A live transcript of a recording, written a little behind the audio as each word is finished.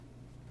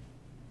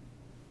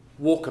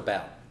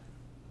Walkabout.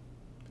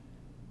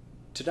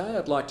 Today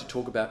I'd like to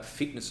talk about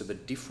fitness of a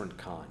different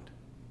kind,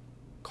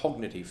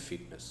 cognitive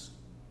fitness.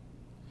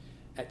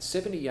 At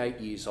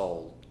 78 years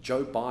old,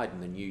 Joe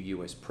Biden, the new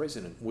US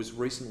president, was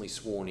recently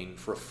sworn in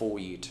for a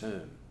 4-year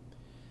term.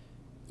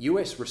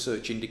 US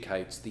research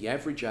indicates the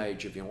average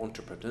age of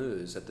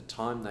entrepreneurs at the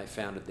time they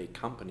founded their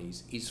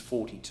companies is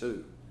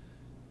 42.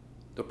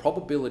 The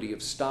probability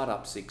of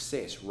startup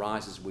success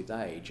rises with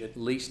age, at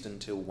least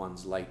until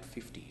one's late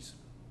 50s.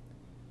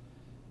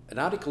 An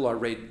article I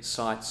read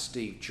cites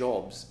Steve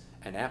Jobs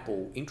and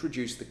Apple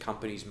introduced the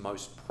company's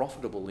most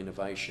profitable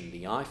innovation,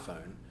 the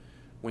iPhone,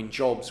 when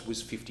Jobs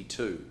was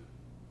 52.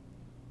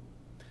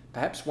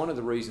 Perhaps one of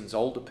the reasons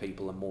older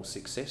people are more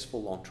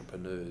successful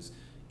entrepreneurs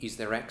is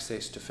their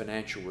access to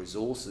financial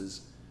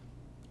resources,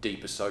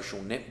 deeper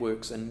social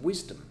networks, and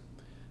wisdom,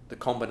 the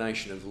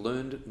combination of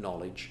learned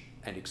knowledge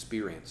and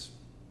experience.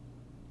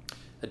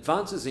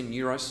 Advances in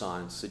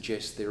neuroscience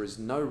suggest there is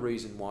no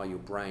reason why your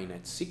brain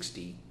at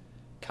 60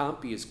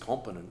 can't be as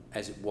competent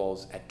as it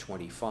was at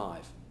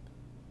 25.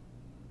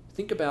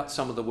 Think about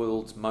some of the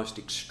world's most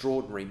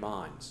extraordinary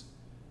minds,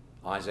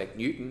 Isaac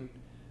Newton,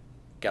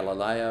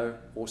 Galileo,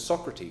 or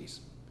Socrates,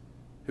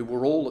 who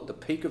were all at the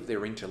peak of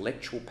their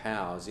intellectual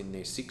powers in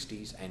their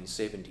 60s and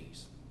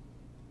 70s.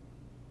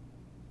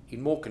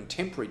 In more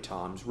contemporary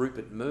times,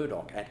 Rupert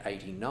Murdoch at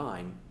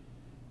 89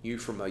 knew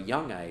from a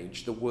young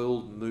age the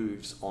world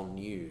moves on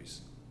news.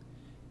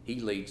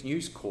 He leads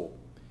News Corp,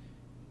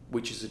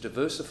 which is a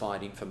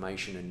diversified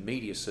information and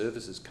media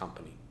services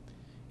company.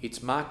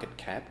 Its market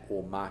cap,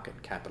 or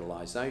market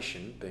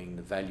capitalisation, being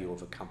the value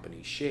of a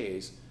company's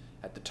shares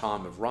at the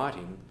time of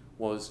writing,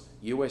 was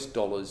US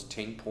dollars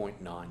 10.9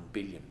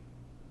 billion.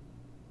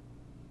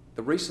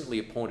 The recently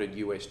appointed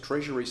US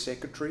Treasury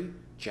Secretary,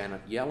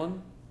 Janet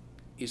Yellen,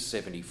 is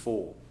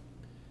 74.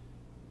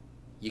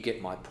 You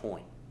get my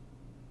point.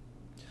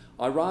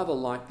 I rather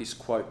like this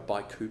quote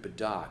by Cooper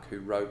Dark, who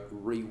wrote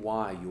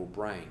Rewire Your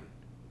Brain.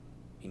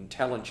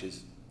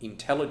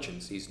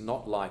 Intelligence is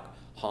not like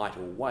height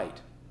or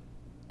weight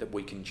that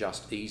we can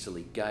just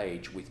easily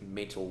gauge with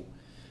mental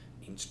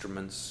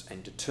instruments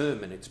and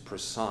determine its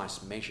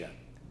precise measure.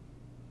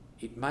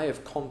 It may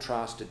have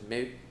contrasted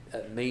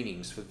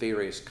meanings for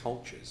various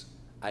cultures,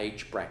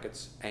 age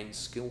brackets, and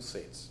skill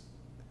sets.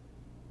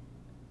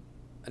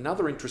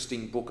 Another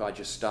interesting book I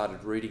just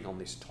started reading on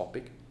this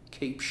topic,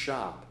 Keep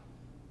Sharp,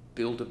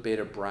 Build a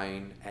Better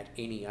Brain at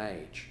Any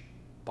Age,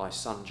 by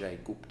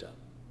Sanjay Gupta.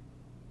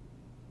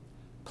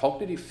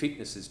 Cognitive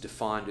fitness is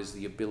defined as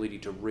the ability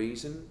to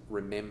reason,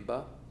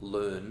 remember,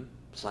 learn,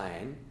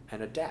 plan,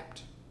 and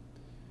adapt.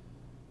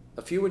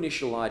 A few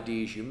initial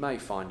ideas you may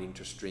find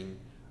interesting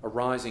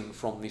arising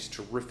from this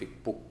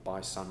terrific book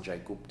by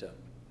Sanjay Gupta.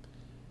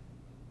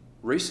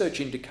 Research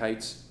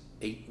indicates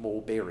eat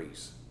more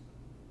berries.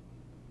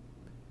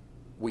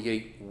 We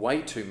eat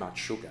way too much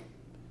sugar.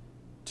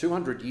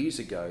 200 years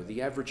ago,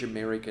 the average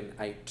American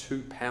ate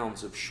 2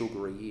 pounds of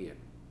sugar a year.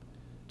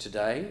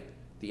 Today,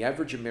 the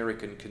average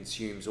American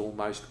consumes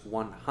almost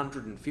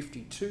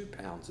 152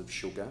 pounds of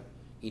sugar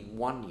in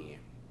 1 year.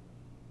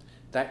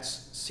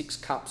 That's 6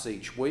 cups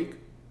each week,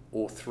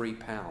 or 3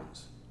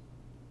 pounds.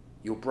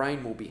 Your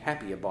brain will be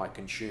happier by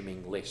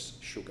consuming less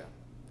sugar.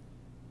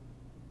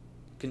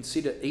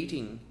 Consider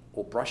eating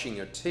or brushing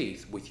your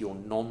teeth with your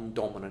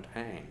non-dominant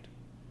hand.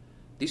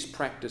 This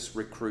practice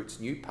recruits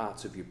new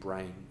parts of your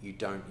brain you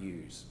don't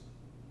use.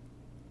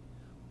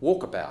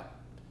 Walkabout,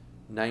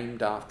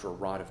 named after a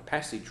rite of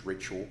passage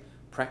ritual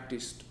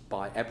practiced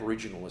by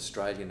Aboriginal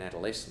Australian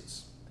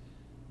adolescents.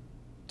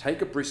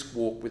 Take a brisk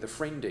walk with a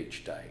friend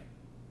each day.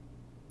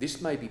 This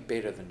may be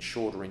better than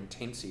shorter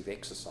intensive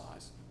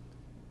exercise.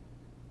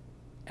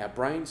 Our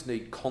brains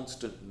need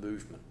constant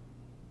movement.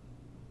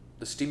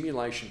 The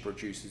stimulation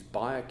produces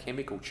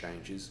biochemical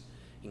changes,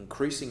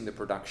 increasing the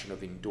production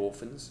of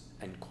endorphins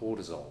and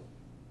cortisol.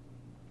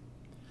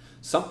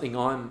 Something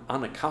I'm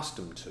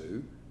unaccustomed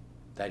to,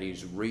 that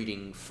is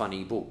reading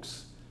funny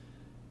books.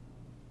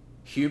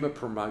 Humour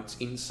promotes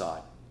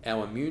insight.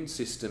 Our immune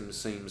system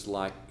seems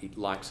like it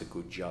likes a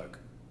good joke.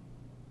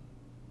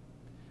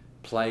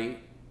 Play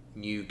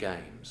new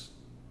games.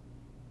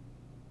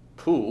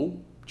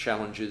 Pool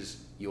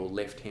challenges your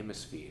left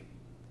hemisphere.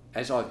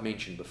 As I've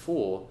mentioned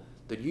before,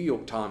 the New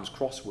York Times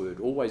crossword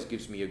always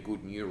gives me a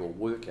good neural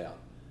workout,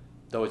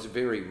 though it's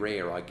very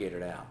rare I get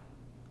it out.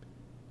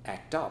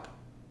 Act up.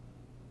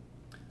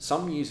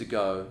 Some years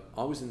ago,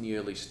 I was in the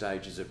early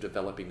stages of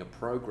developing a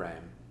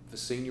program for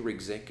senior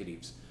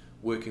executives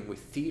working with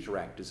theatre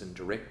actors and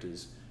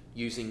directors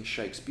using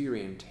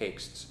Shakespearean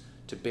texts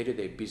to better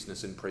their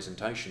business and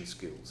presentation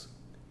skills.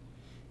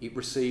 It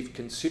received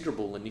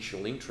considerable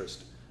initial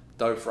interest,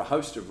 though for a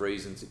host of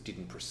reasons it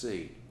didn't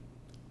proceed.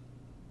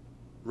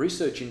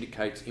 Research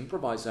indicates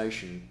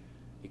improvisation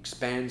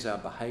expands our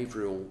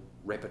behavioural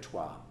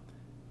repertoire.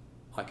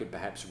 I could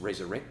perhaps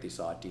resurrect this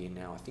idea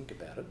now I think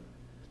about it.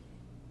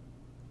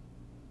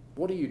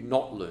 What are you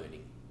not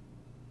learning?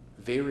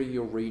 Vary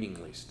your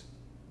reading list.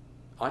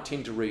 I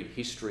tend to read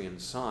history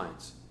and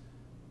science.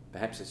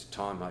 Perhaps it's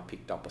time I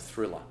picked up a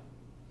thriller.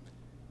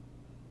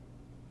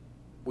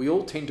 We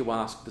all tend to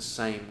ask the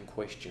same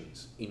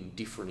questions in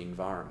different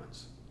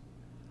environments.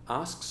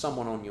 Ask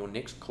someone on your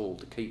next call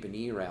to keep an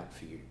ear out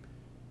for you.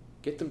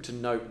 Get them to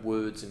note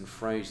words and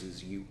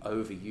phrases you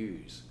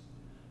overuse.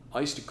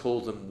 I used to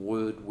call them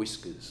word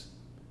whiskers.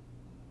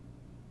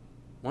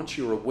 Once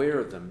you're aware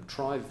of them,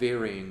 try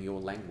varying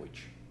your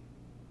language.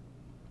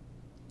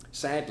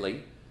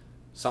 Sadly,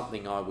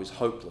 something I was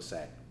hopeless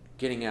at,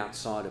 getting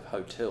outside of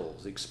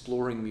hotels,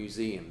 exploring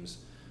museums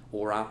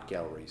or art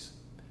galleries.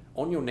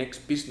 On your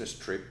next business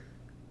trip,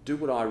 do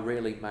what I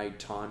rarely made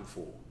time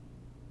for.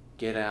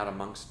 Get out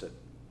amongst it.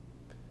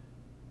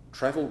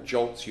 Travel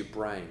jolts your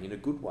brain in a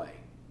good way.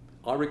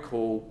 I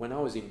recall when I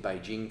was in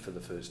Beijing for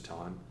the first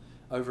time,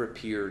 over a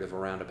period of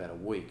around about a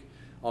week,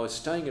 I was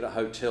staying at a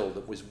hotel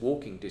that was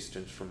walking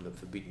distance from the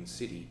Forbidden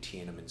City,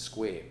 Tiananmen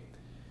Square.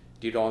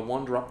 Did I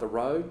wander up the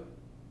road?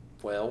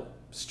 Well,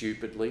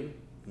 stupidly,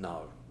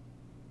 no.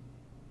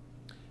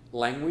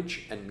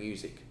 Language and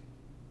music.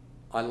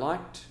 I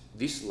liked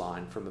this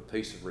line from a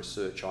piece of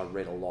research I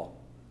read a lot.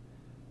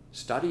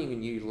 Studying a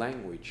new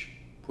language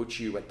puts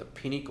you at the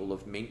pinnacle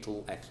of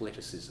mental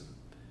athleticism.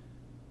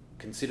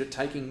 Consider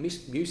taking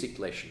music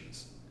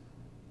lessons,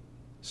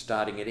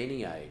 starting at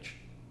any age.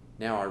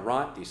 Now I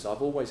write this,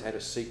 I've always had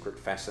a secret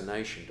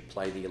fascination to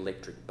play the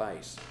electric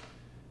bass,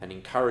 an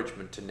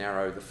encouragement to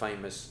narrow the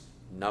famous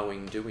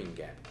knowing-doing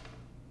gap.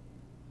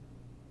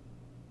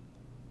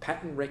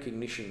 Pattern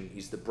recognition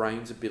is the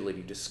brain's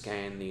ability to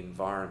scan the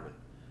environment,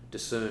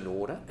 discern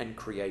order and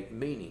create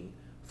meaning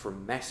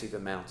from massive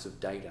amounts of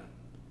data.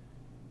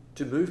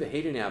 To move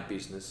ahead in our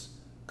business,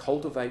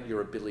 cultivate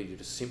your ability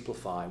to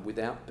simplify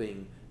without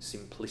being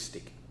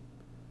simplistic.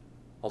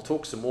 I'll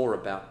talk some more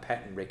about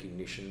pattern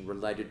recognition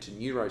related to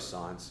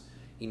neuroscience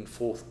in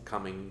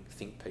forthcoming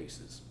think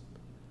pieces.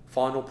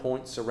 Final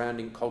point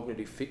surrounding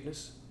cognitive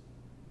fitness.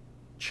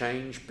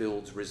 Change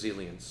builds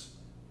resilience,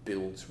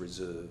 builds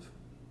reserve.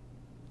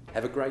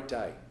 Have a great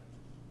day.